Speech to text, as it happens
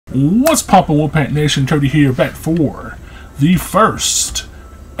What's poppin', Wolfpac Nation? Cody here, back for the first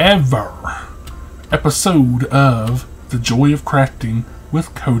ever episode of The Joy of Crafting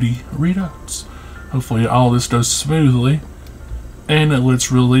with CodyRedux. Hopefully all this goes smoothly, and it looks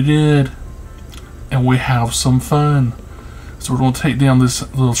really good, and we have some fun. So we're going to take down this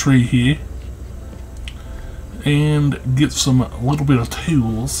little tree here, and get some little bit of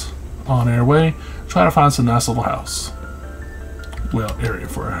tools on our way. Try to find some nice little house. Well, area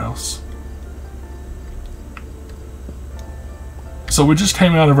for our house. So we just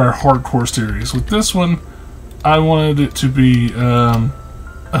came out of our hardcore series. With this one, I wanted it to be a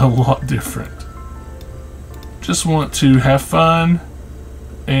lot different. Just want to have fun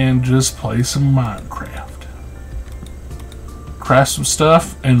and just play some Minecraft. Craft some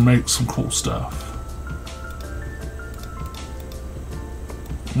stuff and make some cool stuff.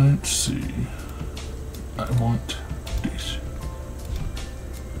 Let's see. I want this.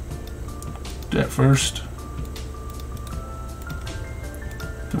 That first.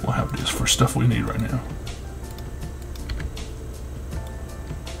 Then we'll have this for stuff we need right now.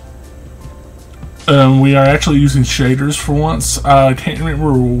 We are actually using shaders for once. I can't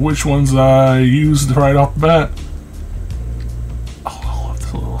remember which ones I used right off the bat. Oh, I love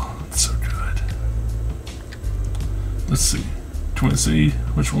this little. It's so good. Let's see. Do you want to see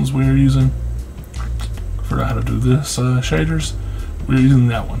which ones we are using? I forgot how to do this. Shaders. We're using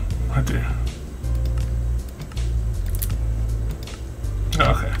that one right there.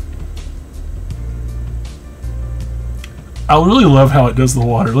 Okay. I really love how it does the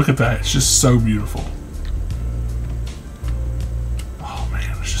water. Look at that. It's just so beautiful. Oh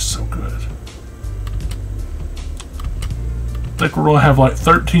man, it's just so good. I think we're going to have like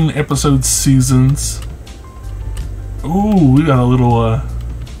 13 episode seasons. Ooh, we got a little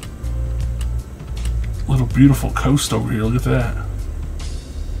beautiful coast over here. Look at that.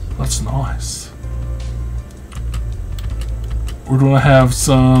 That's nice. We're going to have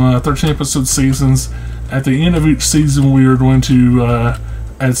some 13 episode seasons. At the end of each season, we are going to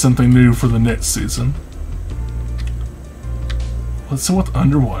add something new for the next season. Let's see what the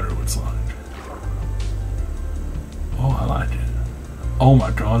underwater looks like. Oh, I like it. Oh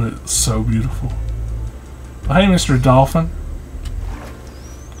my god, it's so beautiful. Oh, hey, Mr. Dolphin.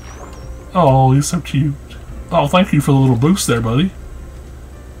 Oh, he's so cute. Oh, thank you for the little boost there, buddy.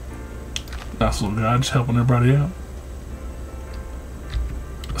 Nice little guy, just helping everybody out.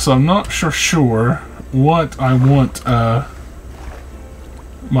 So I'm not sure what I want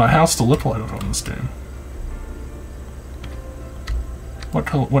my house to look like on this game. What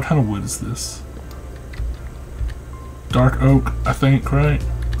kind of wood is this? Dark oak, I think, right?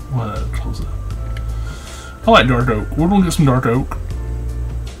 Well, close it. I like dark oak. We're gonna get some dark oak.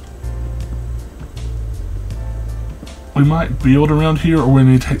 We might build around here, or we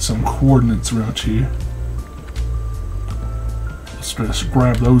need to take some coordinates around here. Let's just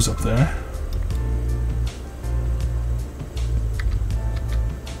grab those up there.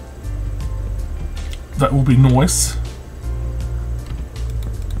 That will be nice.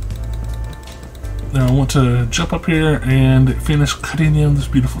 Now I want to jump up here and finish cutting down this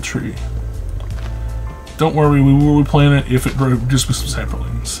beautiful tree. Don't worry, we will replant it if it grows just with some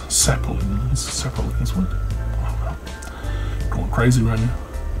saplings. Saplings, what? Oh, no. Going crazy right now.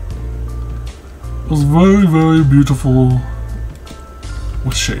 It was very, very beautiful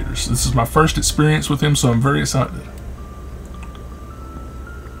with shaders. This is my first experience with them, so I'm very excited.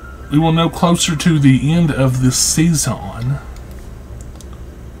 We will know closer to the end of this season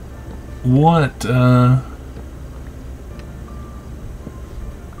what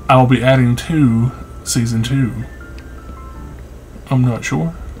I'll be adding to season 2. I'm not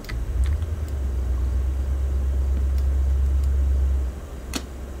sure.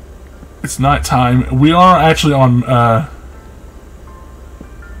 It's nighttime. We are actually on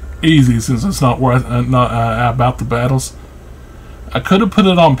easy since it's not worth about the battles. I could have put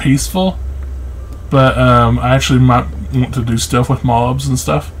it on peaceful, but I actually might want to do stuff with mobs and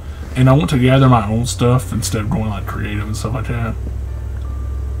stuff, and I want to gather my own stuff instead of going like creative and stuff like that.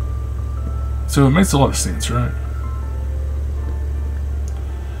 So it makes a lot of sense, right?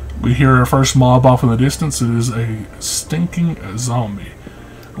 We hear our first mob off in the distance. It is a stinking zombie.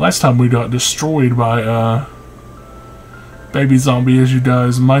 Last time we got destroyed by baby zombie, as you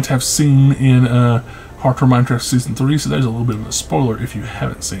guys might have seen in Hardcore Minecraft Season 3, so there's a little bit of a spoiler if you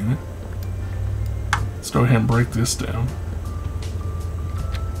haven't seen it. Let's go ahead and break this down.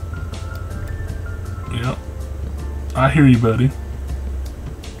 Yep. I hear you, buddy.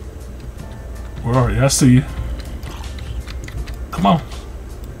 Where are you? I see you. Come on.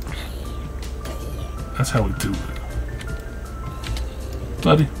 That's how we do it.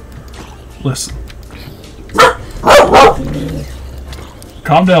 Buddy, listen.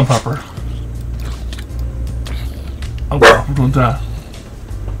 Calm down, Pupper. Oh god, we're gonna die.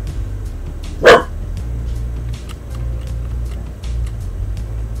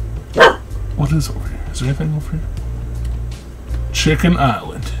 What is over here? Is there anything over here? Chicken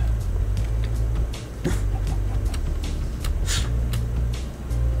Island.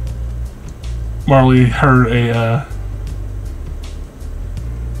 Marley heard a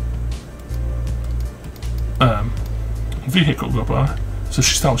vehicle go by, so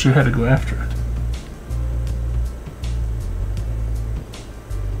she thought she had to go after it.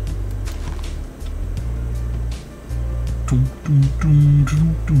 Dum, dum, dum,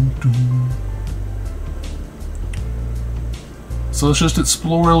 dum, dum, dum. So let's just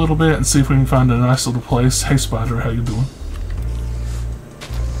explore a little bit and see if we can find a nice little place. Hey Spider, how you doing?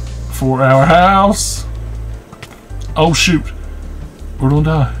 4-hour house. Oh shoot, we're gonna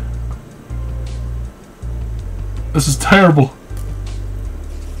die. This is terrible.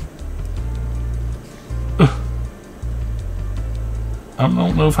 Ugh. I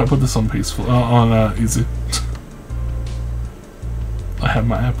don't know if I put this on peaceful, easy. I have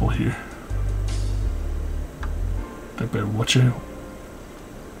my apple here. I better watch out.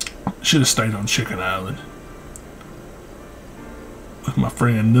 Should have stayed on Chicken Island with my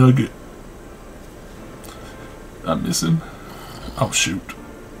friend Nugget. I miss him. Oh shoot,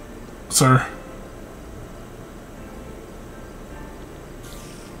 sir.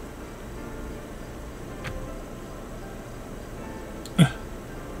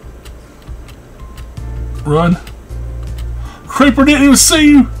 Run. Creeper didn't even see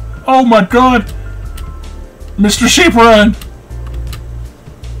you. Oh my god. Mr. Sheep, run.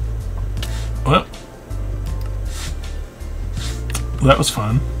 Well, that was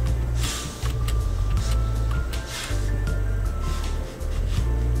fun.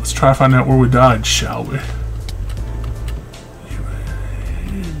 Let's try to find out where we died, shall we?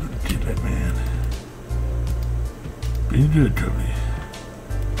 Get that man. Being good, Cody.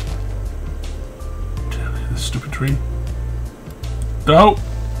 This stupid tree. No.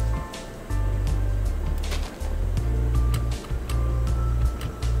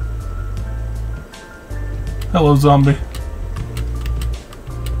 Hello, zombie.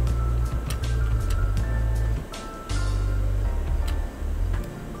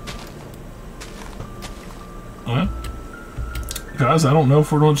 Well, guys, I don't know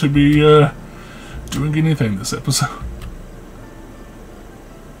if we're going to be doing anything this episode.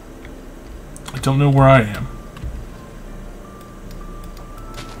 I don't know where I am.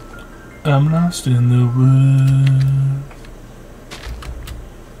 I'm lost in the woods.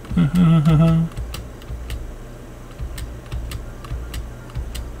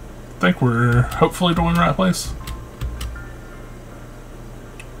 I think we're hopefully going the right place.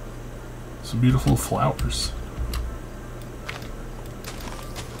 Some beautiful flowers.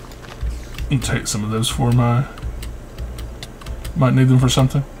 I'll take some of those for my... Might need them for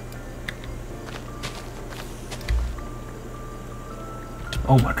something.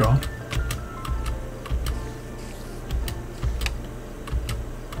 Oh my god.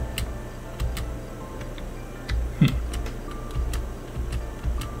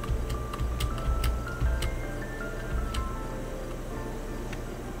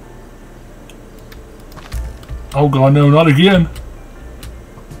 Oh god, no, not again.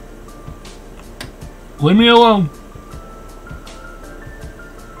 Leave me alone.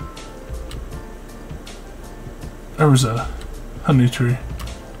 There was a honey tree.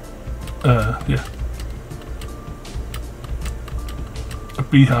 Yeah. A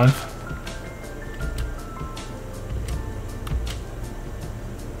beehive.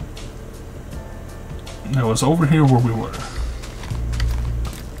 Now it's over here where we were.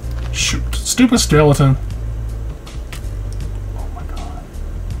 Shoot. Stupid skeleton. Oh my god.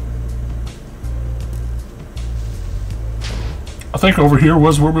 I think over here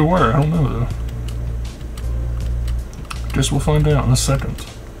was where we were. I don't know though. Guess we'll find out in a second.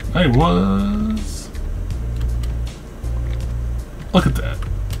 Hey, was. Look at that.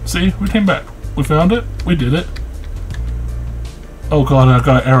 See, we came back. We found it. We did it. Oh god, I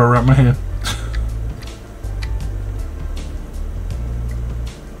got an arrow around my hand.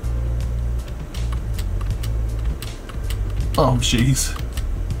 Oh jeez.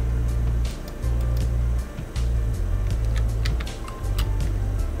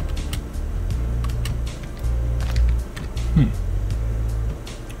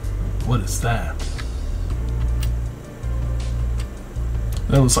 What is that?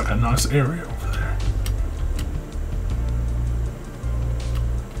 That looks like a nice area over there.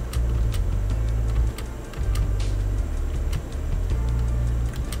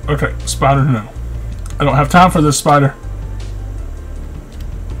 Okay, spider, no. I don't have time for this spider.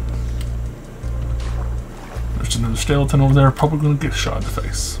 There's another skeleton over there. Probably gonna get shot in the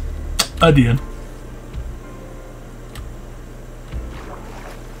face. I did.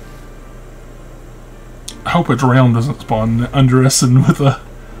 I hope a drown doesn't spawn under us, and with a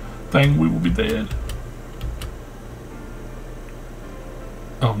thing we will be dead.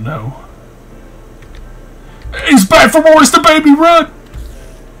 Oh no. He's back for more! It's the baby! Run!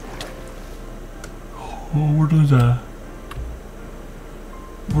 Oh, we're gonna die.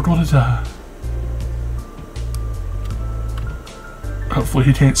 We're gonna die. Hopefully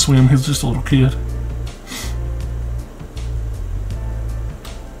he can't swim, he's just a little kid.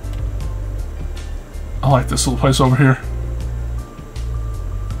 I like this little place over here.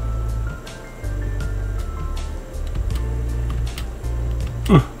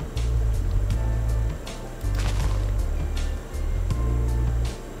 Ugh.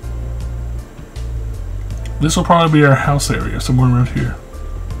 This will probably be our house area, somewhere around here.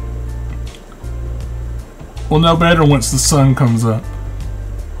 We'll know better once the sun comes up.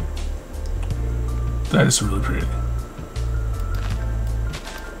 That is really pretty.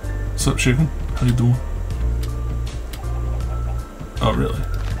 What's up, chicken? How you doing? Oh, really?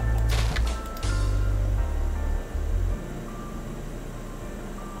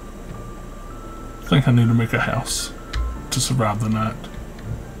 I think I need to make a house to survive the night.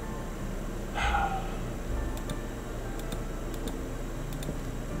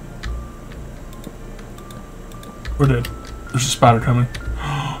 We're dead. There's a spider coming.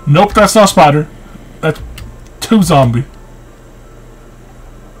 Nope, that's not a spider. That's two zombie.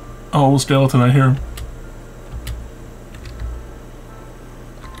 Oh, skeleton, I hear him.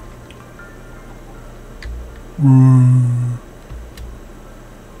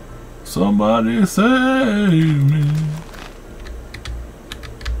 Somebody save me.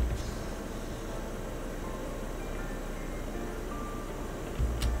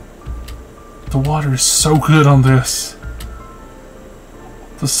 The water is so good on this.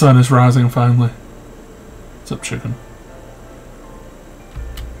 The sun is rising finally. What's up, chicken?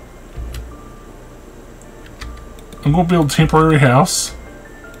 I'm going to build a temporary house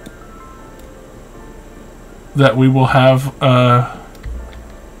that we will have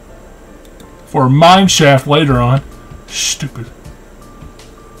for a mine shaft later on. Stupid.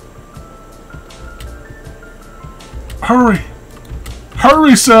 Hurry!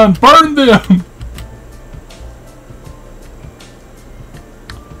 Hurry, son! Burn them!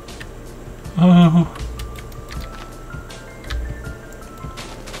 Oh.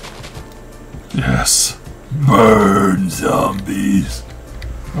 Yes. Burn, zombies!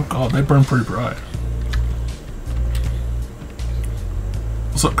 Oh god, they burn pretty bright.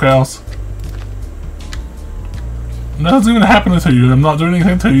 What's up, cows? Nothing's even happening to you. I'm not doing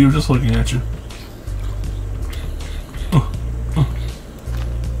anything to you, I'm just looking at you.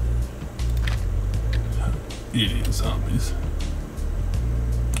 Idiot zombies.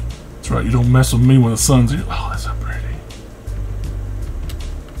 That's right, you don't mess with me when the sun's here. Oh, that's so pretty.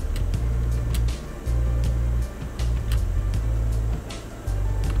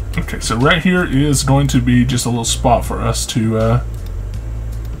 Okay, so right here is going to be just a little spot for us to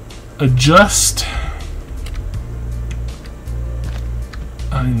adjust.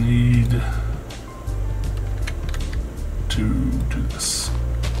 I need to do this.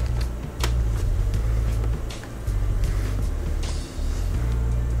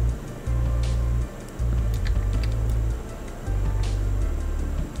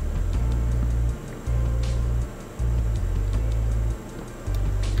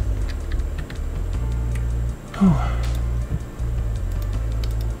 Oh.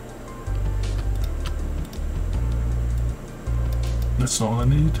 That's not what I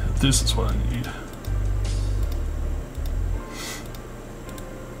need. This is what I need.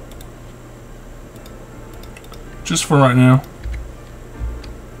 Just for right now.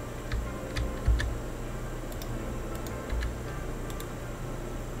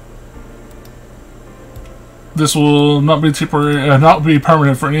 This will not be temporary, not be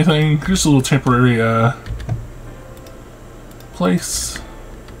permanent for anything. Just a little temporary place.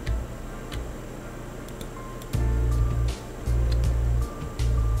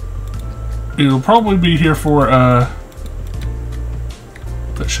 It'll probably be here for that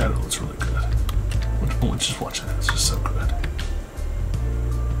shadow looks really good. Just watch it, it's just so good.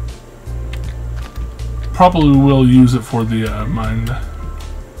 Probably will use it for the mine,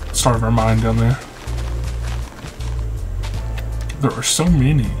 start of our mine down there. There are so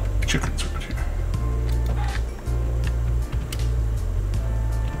many chickens right here.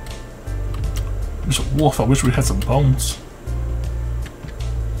 There's a wolf, I wish we had some bones.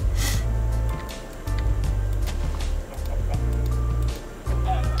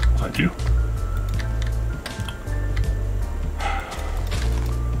 find you.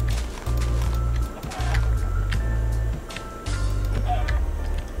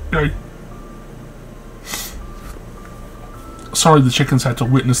 Yay. Sorry the chickens had to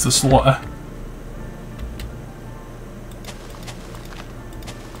witness the slaughter.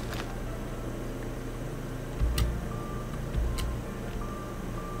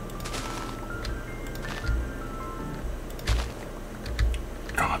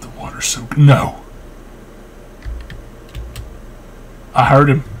 God, the water's so good. No. I heard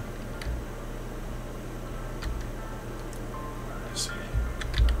him. Where is he?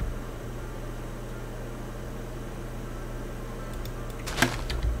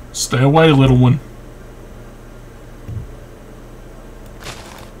 Stay away, little one.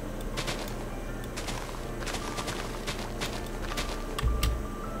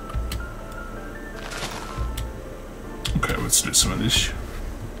 Okay, let's do some of this.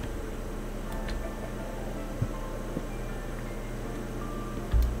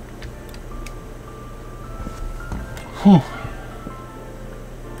 Whew.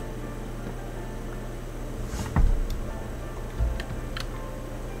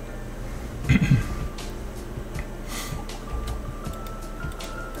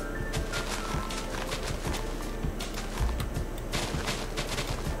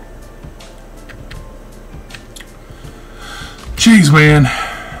 Jeez, man,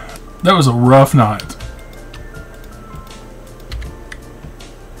 that was a rough night.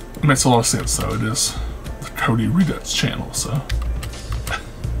 It makes a lot of sense, though. It is the CodyRedux channel, so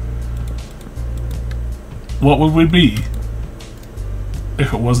what would we be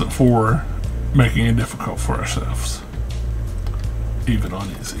if it wasn't for making it difficult for ourselves, even on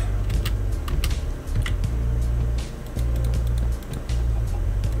easy?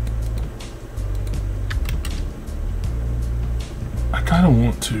 I kind of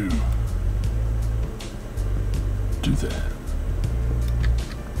want to do that.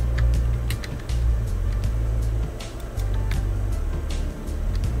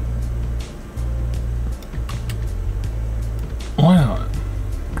 Why not?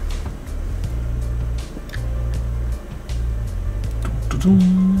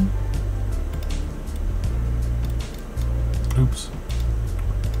 Oops.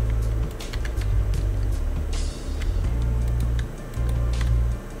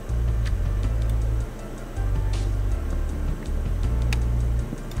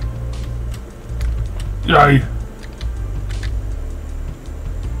 Yay.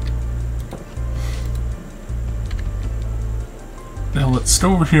 Now let's stay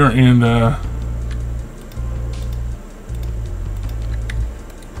over here and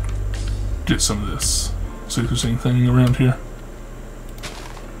get some of this. See if there's anything around here.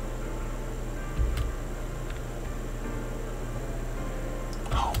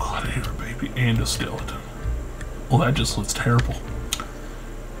 Oh god, I hear a baby and a skeleton. Well, that just looks terrible.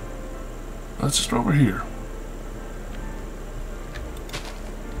 Let's just over here.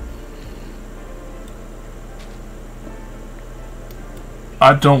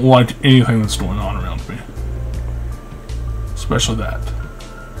 I don't like anything that's going on around me. Especially that.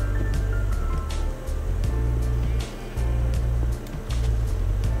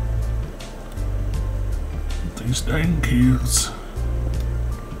 These dang kids.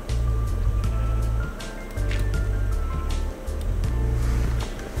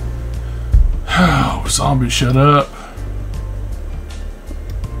 Oh, zombie, shut up.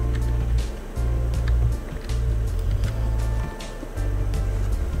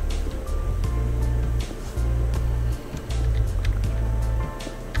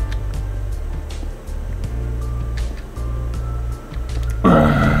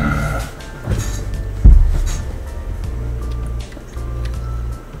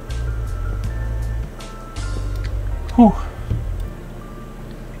 Whew.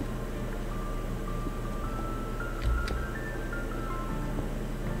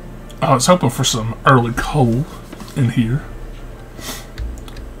 I was hoping for some early coal in here,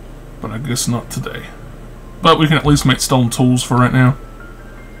 but I guess not today. But we can at least make stone tools for right now,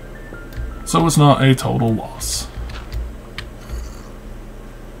 so it's not a total loss.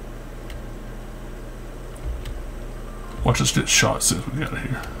 Watch us get shot as soon as we get out of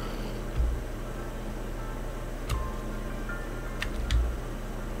here.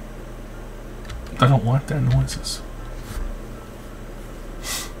 I don't like that noises.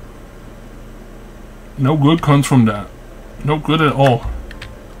 No good comes from that. No good at all.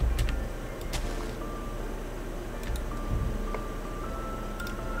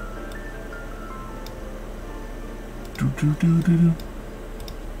 Do do do do do.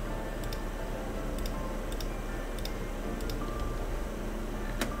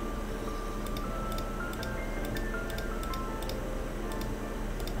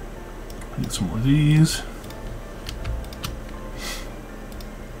 Get some more of these.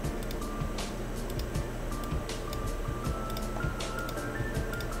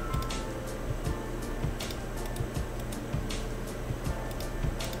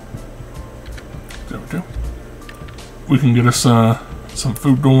 There we go. We can get us some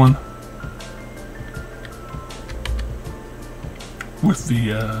food going with the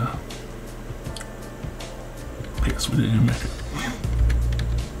yes, we didn't even make it.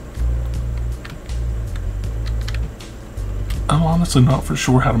 I'm honestly not for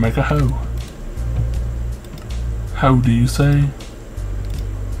sure how to make a hoe. Hoe, do you say?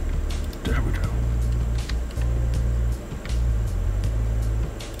 There we go.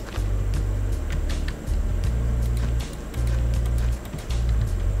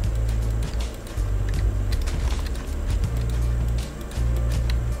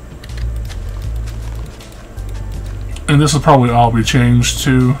 And this will probably all be changed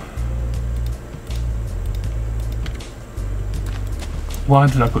too. Why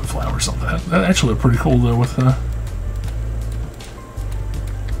did I put flowers on that? That actually looked pretty cool though with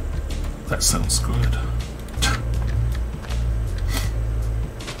that sounds good.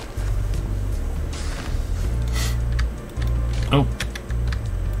 Oh.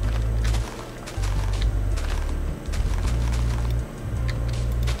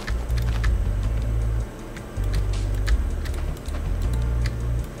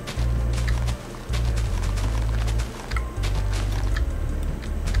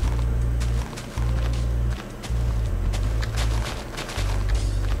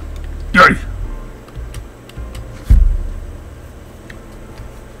 Yay!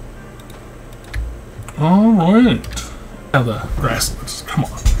 Alright. Now the grasslands. Come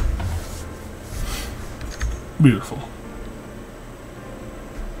on. Beautiful.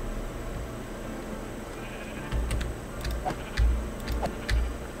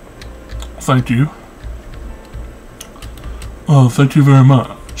 Thank you. Oh, thank you very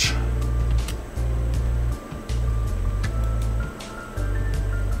much.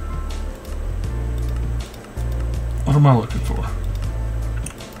 What am I looking for?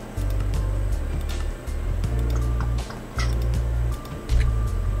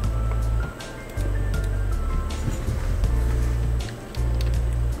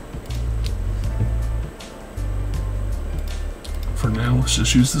 For now, let's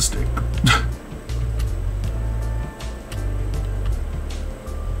just use the stick.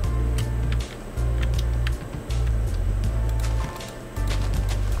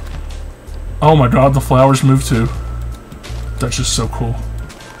 Oh my god, the flowers move too. That's just so cool.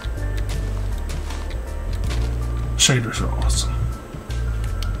 Shaders are awesome.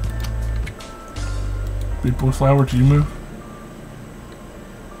 Big boy flower, do you move?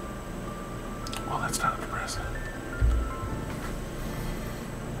 Well, that's not depressing.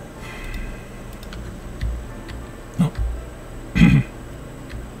 Nope.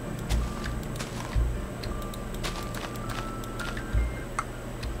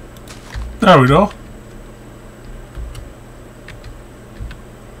 There we go.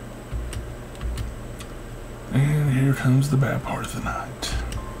 And here comes the bad part of the night.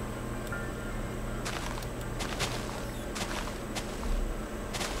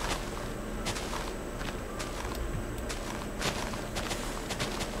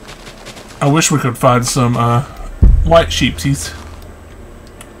 I wish we could find some white sheepsies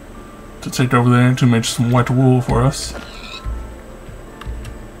to take over there to make some white wool for us.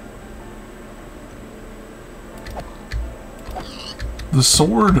 The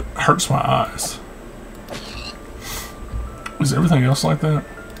sword hurts my eyes. Is everything else like that?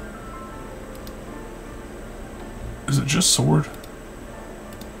 Is it just sword?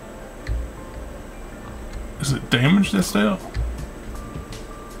 Is it damage this deal?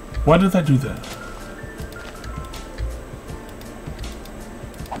 Why did that do that?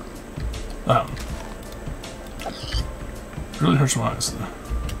 It really hurts my eyes though.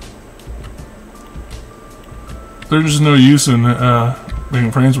 There's no use in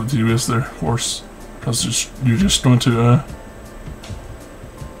being friends with you, is there? Of course, because you're just going to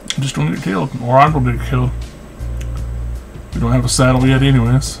get killed, or I'm going to get killed. We don't have a saddle yet,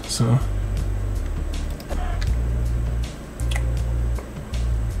 anyways. So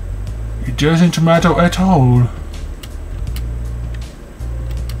it doesn't matter at all.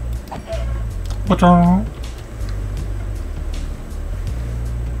 But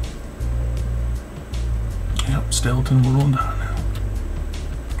yep, skeleton will run down now.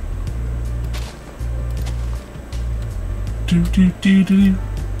 Do do do do do.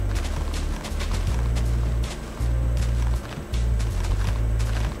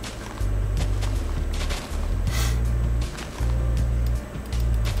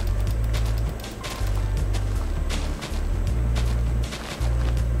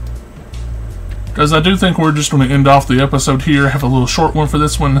 Because I do think we're just going to end off the episode here. Have a little short one for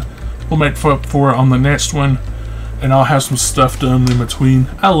this one. We'll make up for it on the next one. And I'll have some stuff done in between.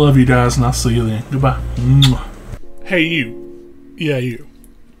 I love you guys, and I'll see you then. Goodbye. Mwah. Hey, you. Yeah, you.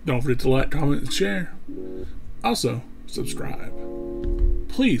 Don't forget to like, comment, and share. Also, subscribe.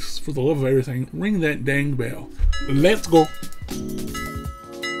 Please, for the love of everything, ring that dang bell. Let's go.